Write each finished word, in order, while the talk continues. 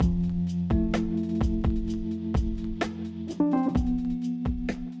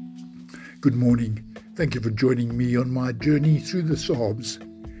Good morning. Thank you for joining me on my journey through the Psalms.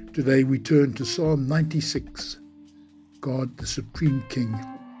 Today we turn to Psalm 96, God the Supreme King.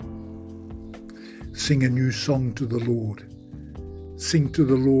 Sing a new song to the Lord. Sing to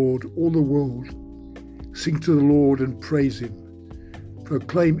the Lord, all the world. Sing to the Lord and praise Him.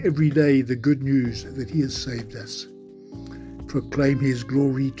 Proclaim every day the good news that He has saved us. Proclaim His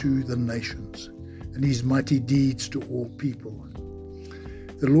glory to the nations and His mighty deeds to all people.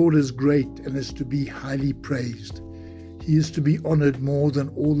 The Lord is great and is to be highly praised. He is to be honored more than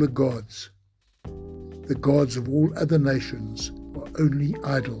all the gods. The gods of all other nations are only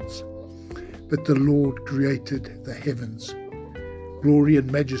idols, but the Lord created the heavens. Glory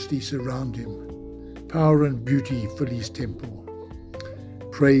and majesty surround Him. Power and beauty fill His temple.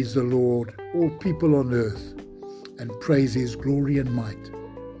 Praise the Lord, all people on earth, and praise His glory and might.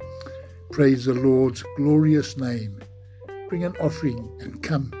 Praise the Lord's glorious name. Bring an offering and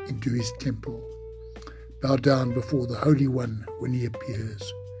come into His temple. Bow down before the Holy One when He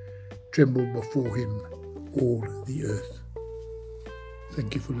appears. Tremble before Him, all the earth.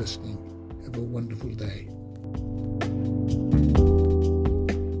 Thank you for listening. Have a wonderful day.